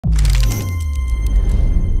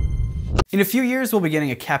In a few years, we'll be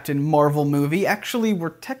getting a Captain Marvel movie. Actually,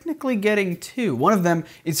 we're technically getting two. One of them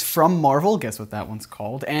is from Marvel, guess what that one's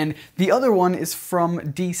called, and the other one is from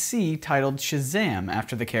DC, titled Shazam,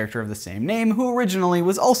 after the character of the same name, who originally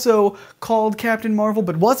was also called Captain Marvel,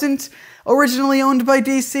 but wasn't originally owned by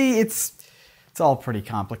DC. It's all pretty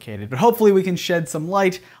complicated, but hopefully we can shed some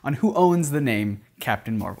light on who owns the name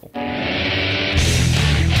Captain Marvel.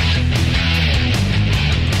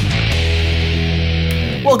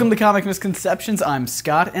 Welcome to Comic Misconceptions, I'm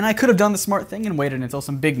Scott, and I could have done the smart thing and waited until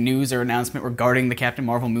some big news or announcement regarding the Captain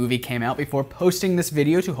Marvel movie came out before posting this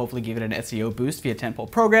video to hopefully give it an SEO boost via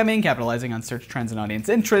tentpole programming, capitalizing on search trends and audience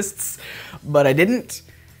interests, but I didn't.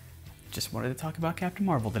 Just wanted to talk about Captain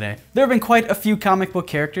Marvel today. There have been quite a few comic book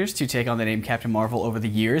characters to take on the name Captain Marvel over the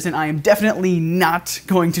years, and I am definitely not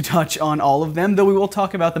going to touch on all of them, though we will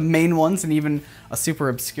talk about the main ones and even a super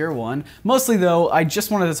obscure one. Mostly though, I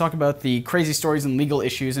just wanted to talk about the crazy stories and legal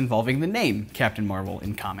issues involving the name Captain Marvel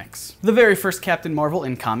in comics. The very first Captain Marvel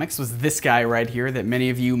in comics was this guy right here that many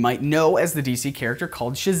of you might know as the DC character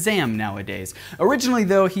called Shazam nowadays. Originally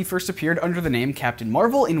though, he first appeared under the name Captain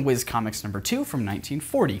Marvel in Whiz Comics #2 from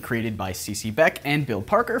 1940, created by C.C. Beck and Bill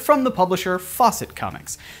Parker from the publisher Fawcett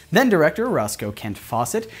Comics. Then director Roscoe Kent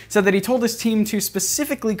Fawcett said that he told his team to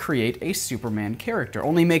specifically create a Superman character,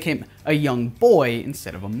 only make him a young boy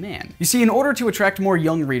instead of a man. You see, in order to attract more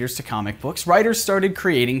young readers to comic books, writers started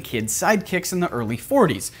creating kid sidekicks in the early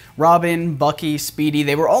 40s. Robin, Bucky, Speedy,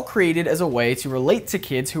 they were all created as a way to relate to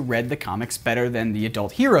kids who read the comics better than the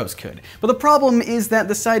adult heroes could. But the problem is that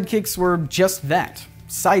the sidekicks were just that.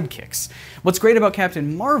 Sidekicks. What's great about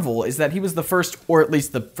Captain Marvel is that he was the first, or at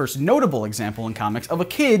least the first notable example in comics, of a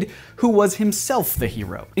kid who was himself the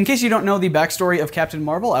hero. In case you don't know the backstory of Captain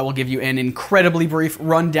Marvel, I will give you an incredibly brief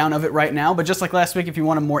rundown of it right now, but just like last week, if you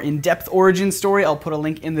want a more in-depth origin story, I'll put a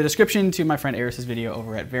link in the description to my friend Eris's video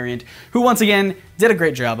over at Variant, who once again did a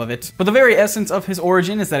great job of it. But the very essence of his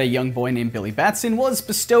origin is that a young boy named Billy Batson was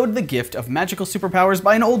bestowed the gift of magical superpowers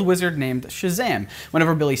by an old wizard named Shazam.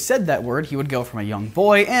 Whenever Billy said that word, he would go from a young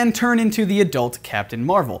boy and turn into the adult Captain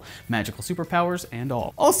Marvel, magical superpowers and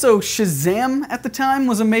all. Also, Shazam at the time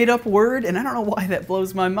was a made-up word, and I don't know why that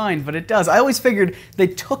blows my mind, but it does. I always figured they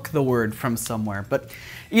took the word from somewhere, but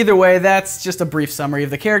either way, that's just a brief summary of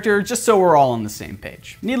the character, just so we're all on the same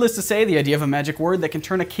page. Needless to say, the idea of a magic word that can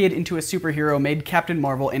turn a kid into a superhero made Captain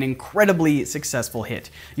Marvel an incredibly successful hit.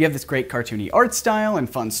 You have this great cartoony art style and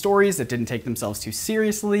fun stories that didn't take themselves too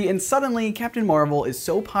seriously, and suddenly Captain Marvel is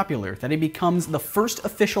so popular that he becomes the first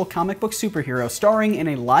official comic book superhero starring in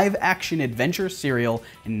a live-action adventure serial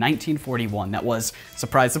in 1941 that was,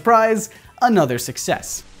 surprise, surprise, another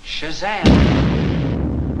success. Shazam!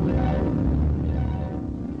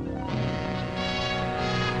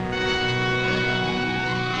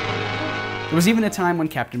 There was even a time when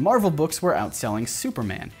Captain Marvel books were outselling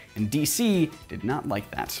Superman, and DC did not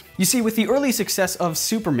like that. You see, with the early success of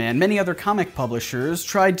Superman, many other comic publishers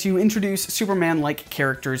tried to introduce Superman-like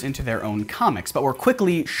characters into their own comics, but were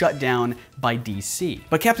quickly shut down by DC.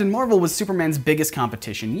 But Captain Marvel was Superman's biggest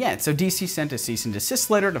competition yet, so DC sent a cease and desist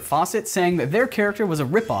letter to Fawcett saying that their character was a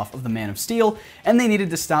ripoff of the Man of Steel, and they needed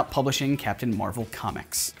to stop publishing Captain Marvel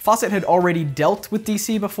comics. Fawcett had already dealt with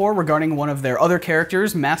DC before regarding one of their other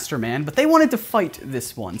characters, Masterman, but they wanted to fight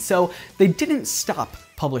this one, so they didn't stop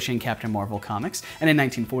publishing Captain Marvel comics, and in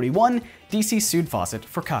 1941, DC sued Fawcett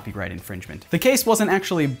for copyright infringement. The case wasn't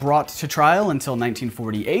actually brought to trial until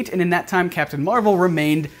 1948, and in that time, Captain Marvel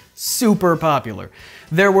remained super popular.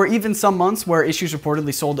 There were even some months where issues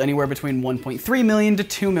reportedly sold anywhere between 1.3 million to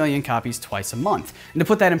 2 million copies twice a month. And to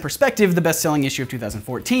put that in perspective, the best-selling issue of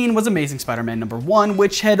 2014 was Amazing Spider-Man #1,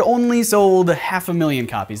 which had only sold 500,000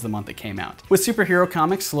 copies the month it came out. With superhero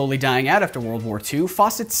comics slowly dying out after World War II,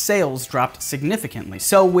 Fawcett's sales dropped significantly.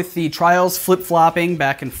 So with the trials flip-flopping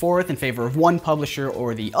back and forth in favor of one publisher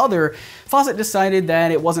or the other, Fawcett decided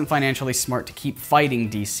that it wasn't financially smart to keep fighting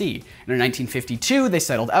DC. And in 1952, they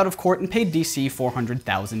settled out of court and paid DC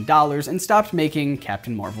 $400,000 and stopped making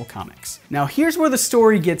Captain Marvel comics. Now here's where the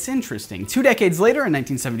story gets interesting. 2 decades later, in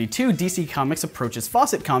 1972, DC Comics approaches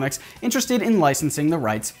Fawcett Comics, interested in licensing the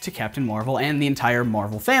rights to Captain Marvel and the entire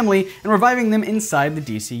Marvel family and reviving them inside the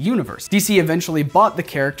DC universe. DC eventually bought the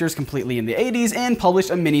characters completely in the 80s and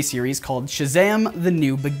published a mini-series called Shazam: The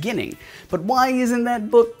New Beginning. But why isn't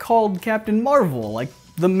that book called Captain Marvel, like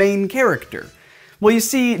the main character? Well, you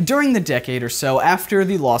see, during the decade or so after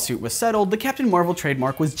the lawsuit was settled, the Captain Marvel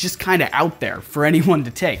trademark was just kinda out there for anyone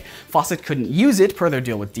to take. Fawcett couldn't use it per their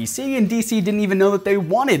deal with DC, and DC didn't even know that they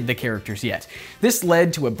wanted the characters yet. This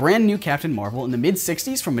led to a brand new Captain Marvel in the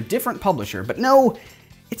mid-60s from a different publisher, but no,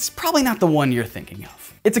 it's probably not the one you're thinking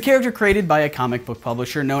of. It's a character created by a comic book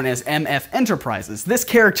publisher known as MF Enterprises. This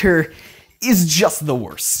character is just the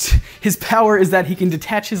worst. His power is that he can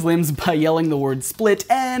detach his limbs by yelling the word split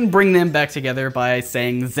and bring them back together by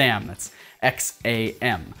saying Zam. That's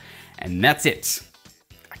X-A-M. And that's it.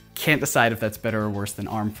 I can't decide if that's better or worse than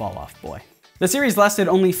Arm Fall Off Boy. The series lasted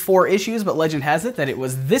only 4 issues, but legend has it that it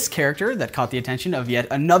was this character that caught the attention of yet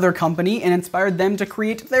another company and inspired them to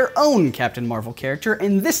create their own Captain Marvel character,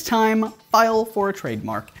 and this time file for a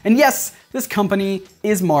trademark. And yes, this company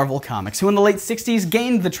is Marvel Comics, who in the late 60s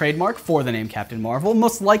gained the trademark for the name Captain Marvel,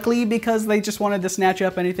 most likely because they just wanted to snatch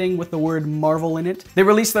up anything with the word Marvel in it. They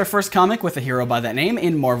released their first comic with a hero by that name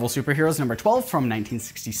in Marvel Superheroes number 12 from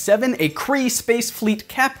 1967, a Kree Space Fleet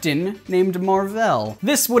captain named Mar-Vell.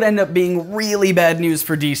 This would end up being really bad news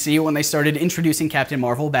for DC when they started introducing Captain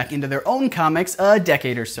Marvel back into their own comics a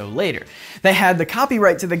decade or so later. They had the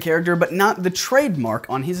copyright to the character, but not the trademark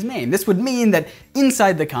on his name. This would mean that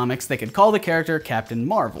inside the comics, they could call the character Captain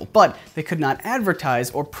Marvel, but they could not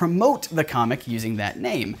advertise or promote the comic using that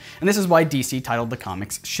name. And this is why DC titled the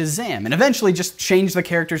comics Shazam, and eventually just changed the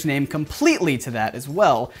character's name completely to that as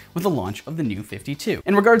well with the launch of the New 52.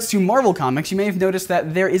 In regards to Marvel Comics, you may have noticed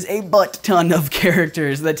that there is a butt-ton of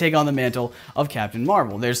characters that take on the mantle of Captain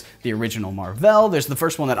Marvel. There's the original Mar-Vell, there's the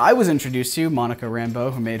first one that I was introduced to, Monica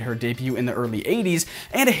Rambeau, who made her debut in the early 80s,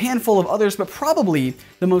 and a handful of others, but probably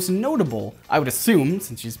the most notable, I would assume,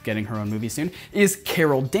 since she's getting her own movie soon, is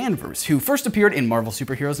Carol Danvers, who first appeared in Marvel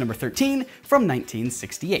Superheroes number 13 from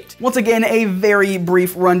 1968. Once again, a very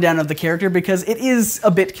brief rundown of the character because it is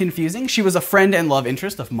a bit confusing. She was a friend and love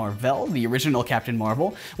interest of Mar-Vell, the original Captain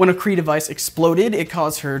Marvel. When a Kree device exploded, it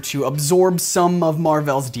caused her to absorb some of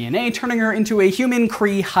Mar-Vell's DNA, turning her into a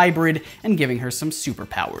human-Kree hybrid and giving her some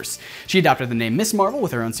superpowers. She adopted the name Miss Marvel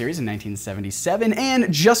with her own series in 1977,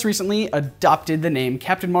 and just recently adopted the name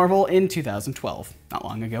Captain Marvel in 2012. Not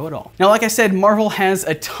long ago at all. Now, like I said, Marvel has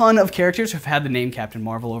a ton of characters who've had the name Captain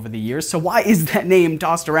Marvel over the years, so why is that name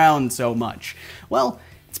tossed around so much? Well,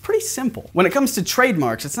 it's pretty simple. When it comes to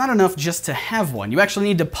trademarks, it's not enough just to have one. You actually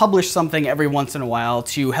need to publish something every once in a while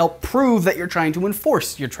to help prove that you're trying to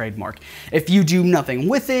enforce your trademark. If you do nothing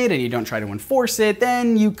with it and you don't try to enforce it,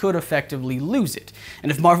 then you could effectively lose it. And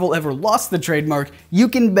if Marvel ever lost the trademark, you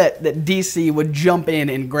can bet that DC would jump in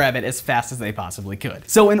and grab it as fast as they possibly could.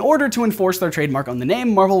 So in order to enforce their trademark on the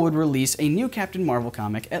name, Marvel would release a new Captain Marvel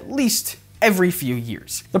comic at least every few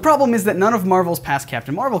years. The problem is that none of Marvel's past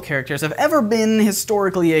Captain Marvel characters have ever been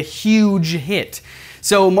historically a huge hit.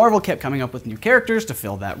 So Marvel kept coming up with new characters to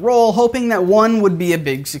fill that role, hoping that one would be a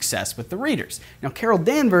big success with the readers. Now, Carol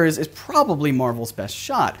Danvers is probably Marvel's best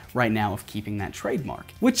shot right now of keeping that trademark.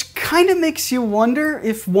 Which kind of makes you wonder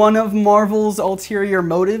if one of Marvel's ulterior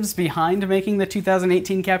motives behind making the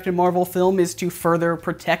 2018 Captain Marvel film is to further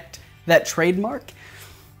protect that trademark.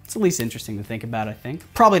 It's at least interesting to think about, I think.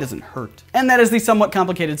 Probably doesn't hurt. And that is the somewhat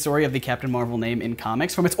complicated story of the Captain Marvel name in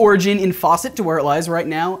comics, from its origin in Fawcett to where it lies right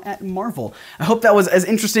now at Marvel. I hope that was as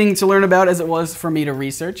interesting to learn about as it was for me to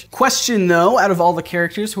research. Question though, out of all the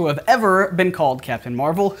characters who have ever been called Captain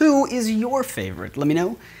Marvel, who is your favorite? Let me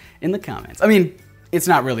know in the comments. I mean, it's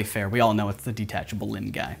not really fair. We all know it's the detachable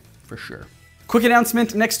limb guy, for sure. Quick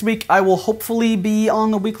announcement, next week I will hopefully be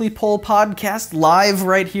on the Weekly Poll podcast live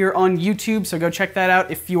right here on YouTube, so go check that out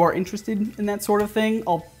if you are interested in that sort of thing.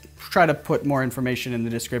 I'll try to put more information in the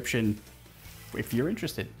description if you're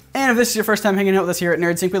interested. And if this is your first time hanging out with us here at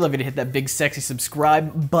NerdSync, we'd love you to hit that big sexy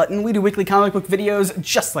subscribe button. We do weekly comic book videos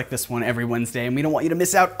just like this one every Wednesday, and we don't want you to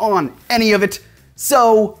miss out on any of it,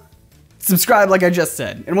 so subscribe like I just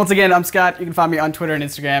said. And once again, I'm Scott. You can find me on Twitter and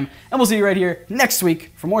Instagram, and we'll see you right here next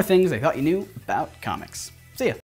week for more things I thought you knew about comics.